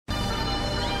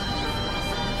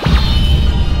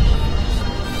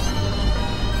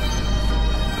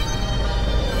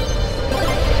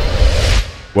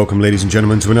Welcome, ladies and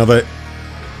gentlemen, to another...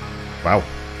 Wow,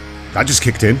 that just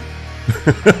kicked in.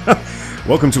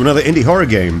 Welcome to another indie horror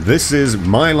game. This is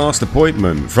My Last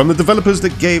Appointment, from the developers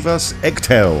that gave us Egg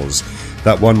Tales.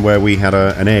 That one where we had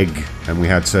an egg, and we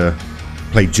had to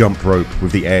play jump rope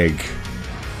with the egg.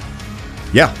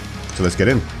 Yeah, so let's get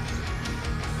in.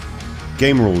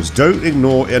 Game rules. Don't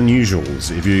ignore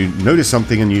unusuals. If you notice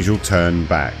something unusual, turn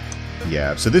back.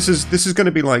 Yeah, so this is going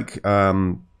to be like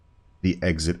the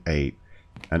Exit 8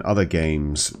 and other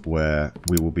games where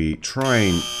we will be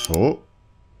trying to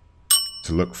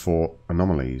look for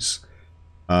anomalies.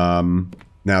 Now,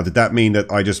 did that mean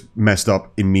that I just messed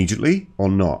up immediately or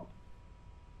not?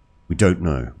 We don't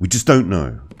know. We just don't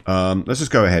know. Let's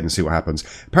just go ahead and see what happens.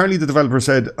 Apparently the developer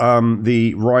said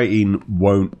the writing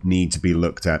won't need to be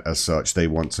looked at as such. They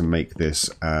want to make this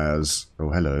as... Oh,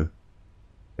 hello.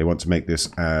 They want to make this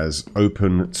as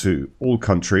open to all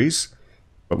countries.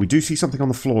 But we do see something on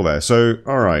the floor there. So,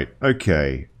 alright,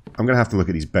 okay. I'm going to have to look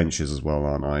at these benches as well,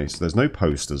 aren't I? So there's no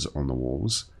posters on the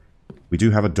walls. We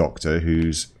do have a doctor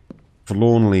who's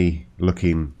forlornly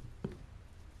looking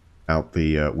out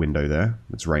the window there.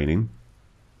 It's raining.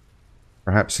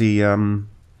 Perhaps he didn't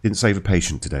save a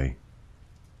patient today.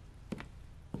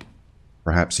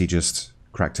 Perhaps he just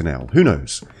cracked an L. Who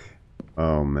knows?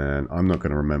 Oh man, I'm not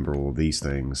going to remember all of these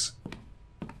things.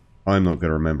 I'm not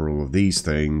going to remember all of these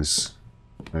things.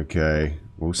 Okay,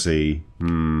 we'll see.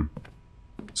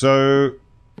 So,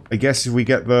 I guess if we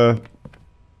get the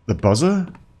buzzer?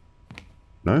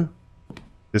 No?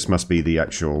 This must be the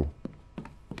actual...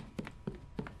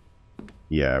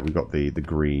 Yeah, we got the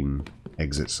green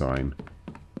exit sign.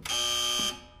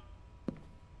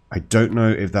 I don't know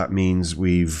if that means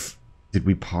we've... Did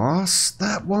we pass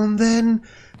that one then?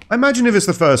 I imagine if it's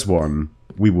the first one,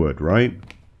 we would, right?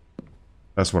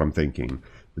 That's what I'm thinking.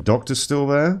 The doctor's still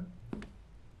there?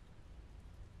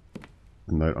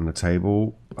 A note on the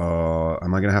table.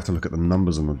 Am I going to have to look at the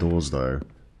numbers on the doors, though?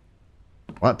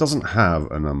 Well, that doesn't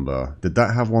have a number. Did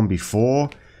that have one before?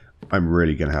 I'm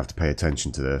really going to have to pay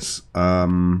attention to this.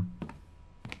 Okie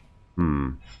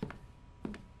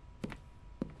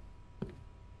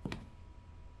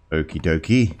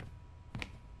dokie.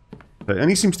 There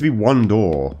only seems to be one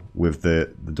door with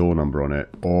the door number on it.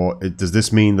 Or does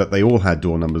this mean that they all had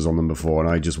door numbers on them before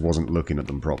and I just wasn't looking at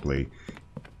them properly?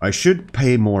 I should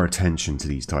pay more attention to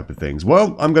these type of things.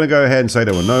 Well, I'm going to go ahead and say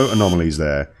there were no anomalies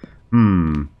there.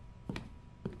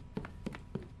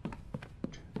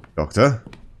 Doctor?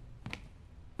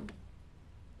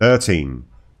 13.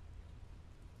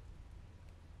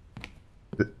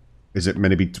 Is it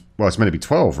meant to be... Well, it's meant to be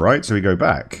 12, right? So we go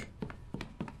back.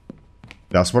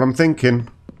 That's what I'm thinking.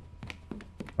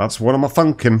 That's what I'm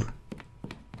thinking.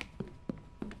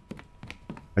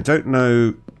 I don't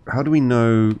know... How do we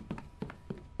know...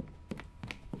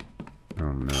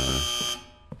 Oh no.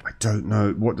 I don't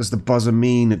know. What does the buzzer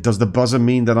mean? Does the buzzer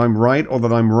mean that I'm right or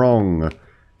that I'm wrong?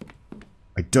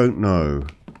 I don't know.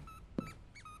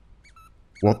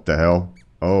 What the hell?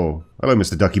 Oh. Hello,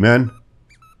 Mr. Ducky Man.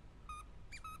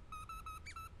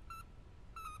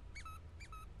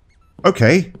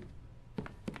 Okay.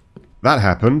 That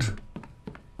happened.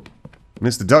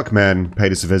 Mr. Duckman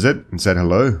paid us a visit and said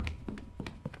hello.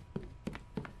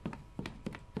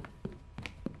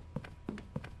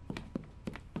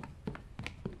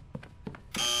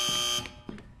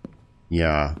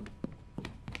 Yeah.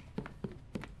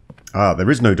 Ah, there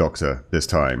is no doctor this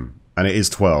time. And it is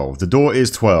 12. The door is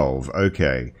 12.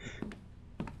 Okay.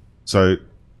 So,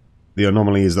 the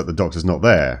anomaly is that the doctor's not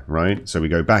there, right? So we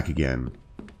go back again.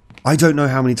 I don't know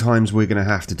how many times we're going to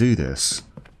have to do this.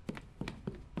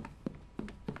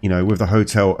 You know, with the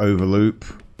hotel overloop.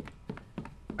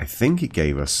 I think it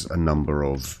gave us a number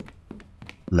of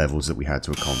levels that we had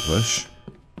to accomplish.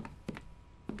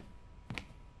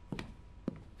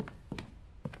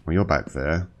 Well, you're back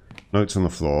there. Notes on the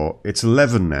floor. It's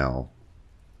 11 now.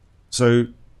 So...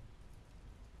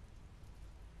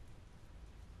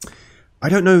 I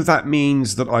don't know if that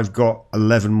means that I've got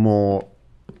 11 more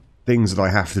things that I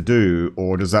have to do,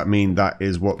 or does that mean that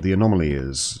is what the anomaly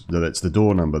is? That it's the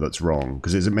door number that's wrong?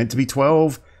 Because is it meant to be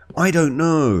 12? I don't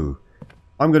know.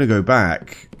 I'm going to go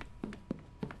back.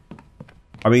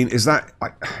 I mean, is that...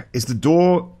 Is the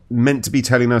door meant to be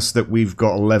telling us that we've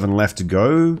got 11 left to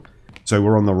go? So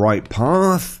we're on the right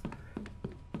path?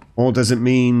 Or does it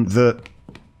mean that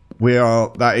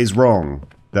that is wrong?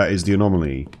 That is the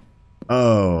anomaly?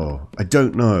 Oh, I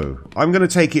don't know. I'm going to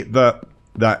take it that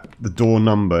the door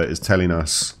number is telling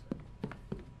us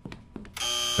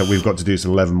that we've got to do this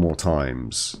 11 more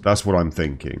times. That's what I'm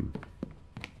thinking.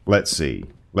 Let's see.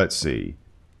 Let's see.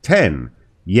 10.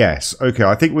 Yes. Okay,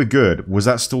 I think we're good. Was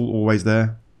that still always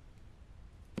there?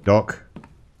 Doc?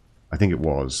 I think it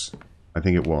was. I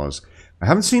think it was. I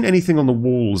haven't seen anything on the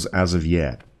walls as of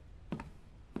yet.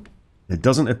 There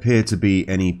doesn't appear to be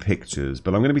any pictures,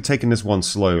 but I'm going to be taking this one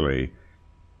slowly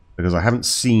because I haven't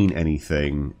seen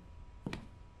anything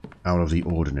out of the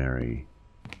ordinary.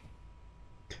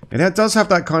 And it does have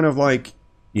that kind of like,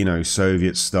 you know,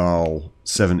 Soviet-style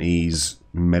 70s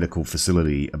medical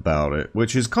facility about it,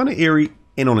 which is kind of eerie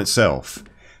in on itself.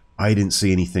 I didn't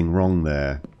see anything wrong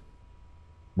there.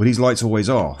 Were these lights always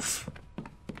off?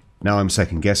 Now I'm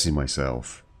second-guessing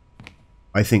myself.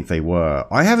 I think they were.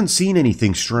 I haven't seen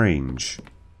anything strange.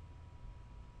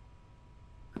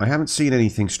 I haven't seen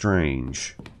anything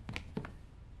strange.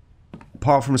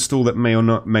 Apart from a stool that may or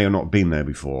not been there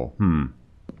before.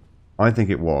 I think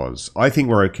it was. I think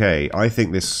we're okay. I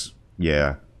think this...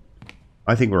 Yeah.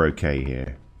 I think we're okay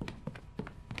here.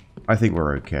 I think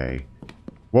we're okay.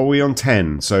 What were we on?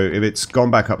 10. So if it's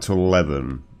gone back up to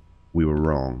 11, we were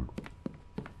wrong.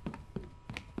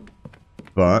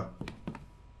 But...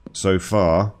 so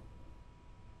far...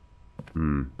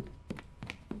 I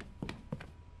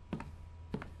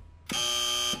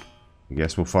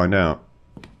guess we'll find out.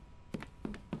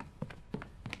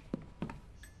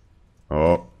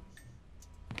 Oh.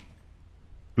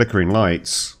 Flickering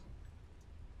lights.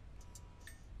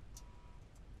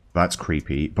 That's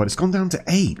creepy. But it's gone down to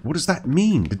 8. What does that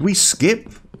mean? Did we skip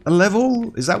a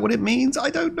level? Is that what it means? I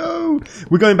don't know.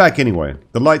 We're going back anyway.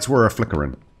 The lights were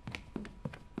flickering.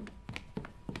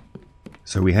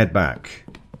 So we head back.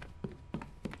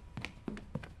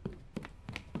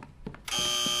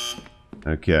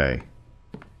 Okay.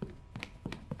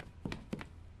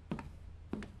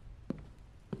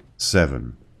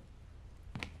 7.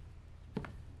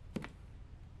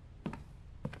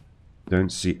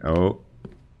 Don't see... Oh.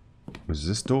 Was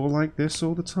this door like this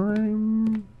all the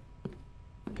time?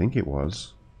 I think it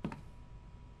was.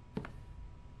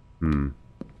 I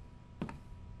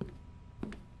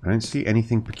don't see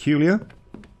anything peculiar.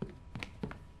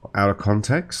 Or out of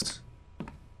context.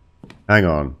 Hang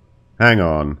on. Hang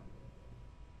on.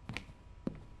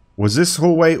 Was this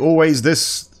hallway always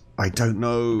this? I don't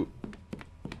know.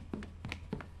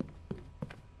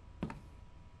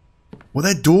 Were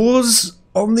there doors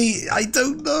on the... I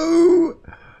don't know.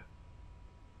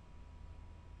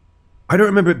 I don't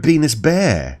remember it being this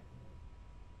bare.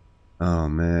 Oh,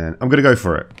 man. I'm going to go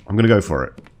for it. I'm going to go for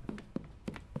it.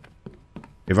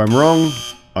 If I'm wrong,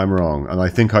 I'm wrong. And I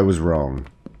think I was wrong.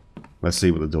 Let's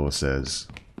see what the door says.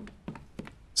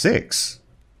 6.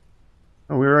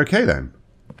 Oh, we were okay then.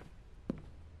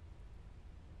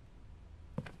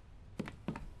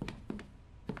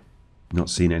 Not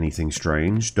seen anything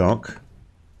strange. Doc.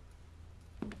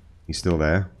 He's still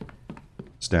there.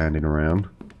 Standing around.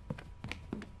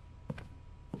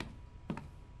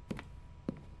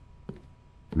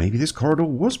 Maybe this corridor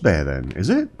was bare then, is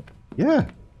it? Yeah.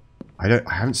 I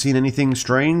haven't seen anything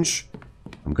strange.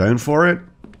 I'm going for it.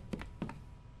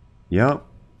 Yep.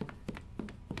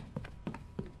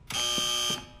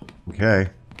 Okay.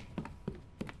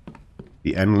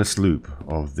 The endless loop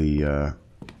of the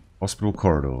hospital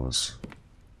corridors.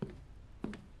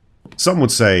 Some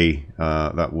would say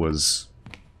that was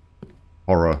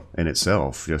horror in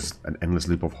itself, just an endless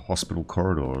loop of hospital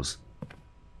corridors.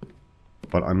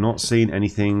 But I'm not seeing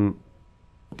anything...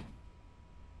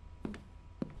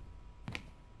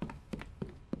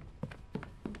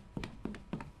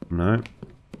 No.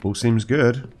 All seems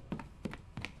good.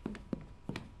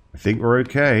 I think we're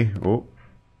okay. Oh.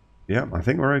 Yeah, I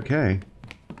think we're okay.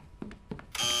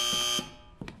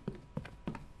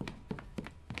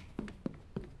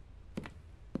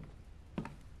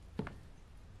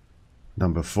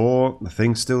 Number 4. The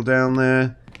thing's still down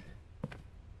there.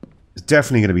 There's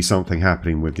definitely going to be something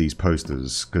happening with these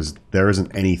posters, because there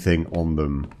isn't anything on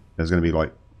them. There's going to be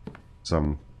like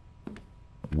some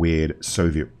weird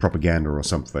Soviet propaganda or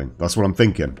something. That's what I'm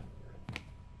thinking.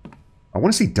 I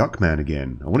want to see Duckman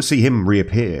again. I want to see him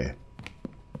reappear.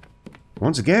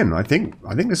 Once again, I think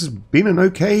this has been an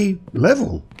okay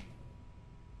level.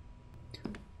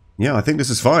 Yeah, I think this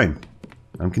is fine.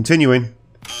 I'm continuing.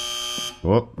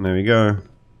 Oh, there we go.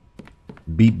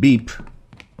 Beep beep.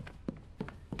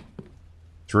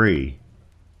 3.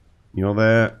 You're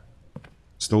there.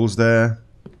 Stools there.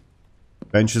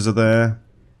 Benches are there.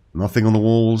 Nothing on the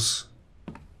walls.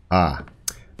 Ah.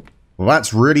 Well,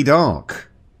 that's really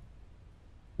dark.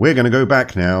 We're going to go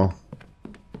back now.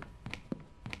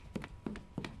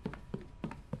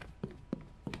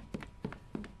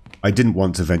 I didn't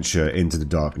want to venture into the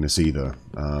darkness either.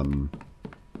 Who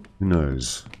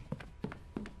knows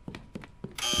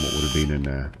what would have been in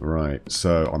there. Right,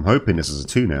 so I'm hoping this is a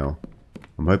 2 now.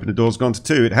 I'm hoping the door's gone to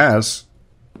 2. It has.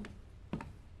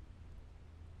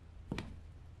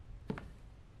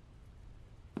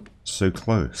 so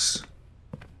close.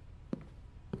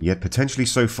 Yet potentially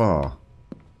so far.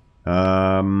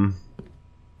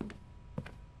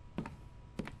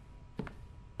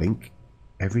 Think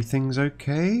everything's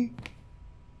okay?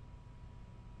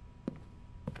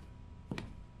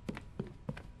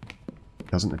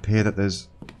 Doesn't appear that there's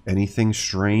anything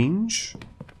strange.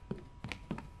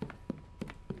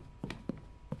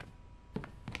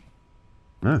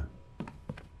 No.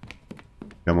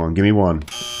 Come on, give me one.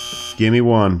 Give me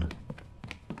one.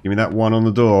 Give me that one on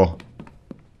the door.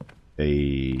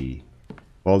 Hey.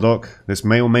 Well, Doc, this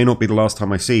may or may not be the last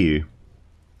time I see you.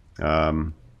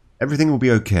 Everything will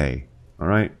be okay.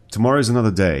 Alright? Tomorrow's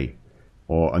another day.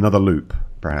 Or another loop,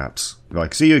 perhaps.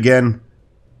 Like, see you again.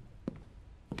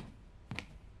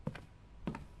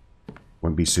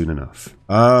 Won't be soon enough.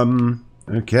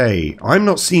 Okay. I'm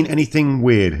not seeing anything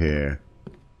weird here.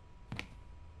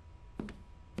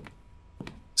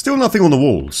 Still nothing on the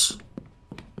walls.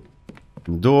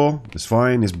 And the door is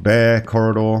fine. It's bare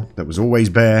corridor that was always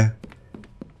bare.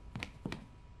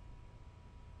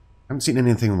 Haven't seen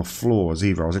anything on the floors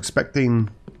either. I was expecting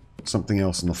something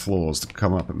else on the floors to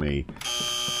come up at me.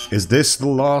 Is this the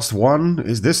last one?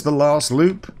 Is this the last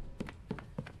loop?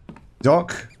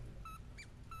 Doc?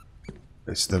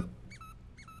 It's the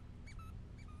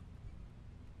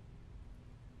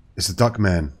Duck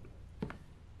Man.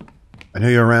 I know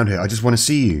you're around here. I just want to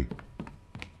see you.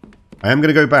 I am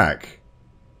going to go back.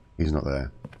 He's not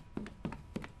there.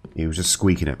 He was just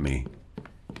squeaking at me.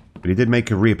 But he did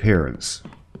make a reappearance.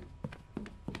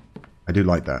 I do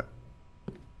like that.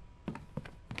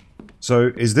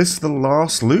 So, is this the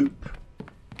last loop?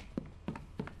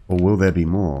 Or will there be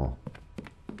more?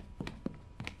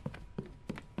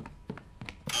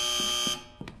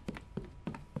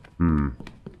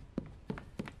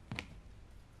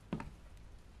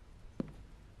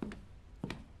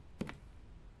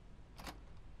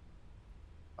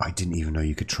 I didn't even know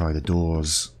you could try the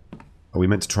doors. Are we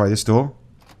meant to try this door?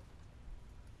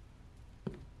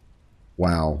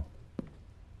 Wow.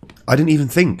 I didn't even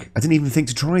think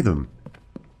to try them.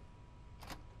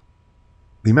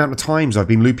 The amount of times I've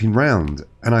been looping round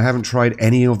and I haven't tried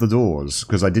any of the doors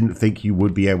because I didn't think you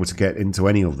would be able to get into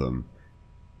any of them.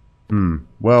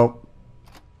 Well,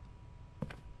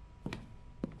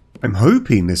 I'm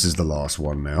hoping this is the last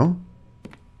one now.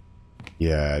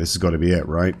 Yeah, this has got to be it,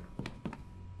 right?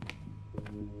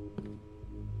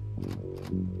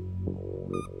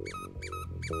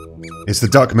 It's the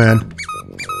Duck Man.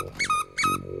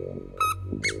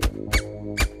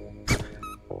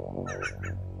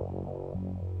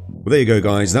 Well, there you go,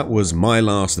 guys. That was my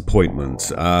last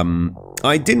appointment.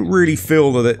 I didn't really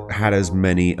feel that it had as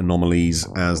many anomalies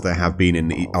as there have been in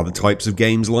the other types of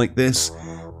games like this.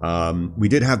 We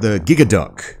did have the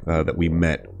Gigaduck that we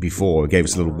met before. Gave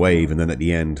us a little wave and then at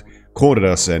the end cornered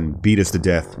us and beat us to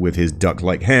death with his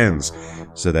duck-like hands.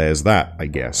 So there's that, I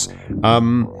guess.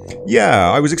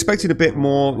 Yeah, I was expecting a bit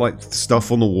more like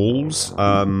stuff on the walls.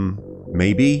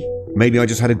 Maybe I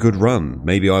just had a good run.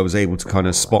 Maybe I was able to kind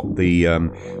of spot the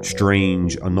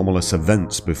strange, anomalous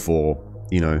events before,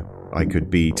 you know, I could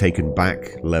be taken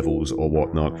back levels or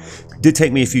whatnot. It did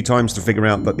take me a few times to figure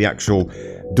out that the actual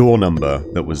door number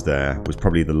that was there was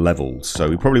probably the levels. So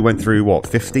we probably went through, what,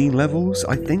 15 levels,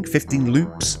 I think? 15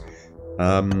 loops?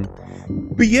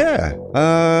 But yeah,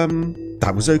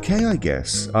 that was okay, I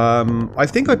guess. I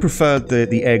think I preferred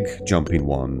the egg jumping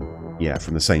one. Yeah,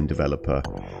 from the same developer.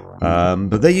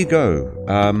 But there you go.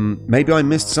 Maybe I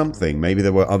missed something. Maybe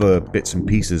there were other bits and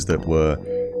pieces that were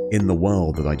in the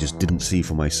world that I just didn't see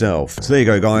for myself. So there you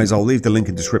go, guys. I'll leave the link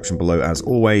in the description below as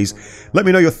always. Let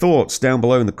me know your thoughts down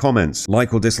below in the comments.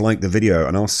 Like or dislike the video,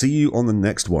 and I'll see you on the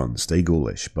next one. Stay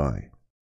ghoulish. Bye.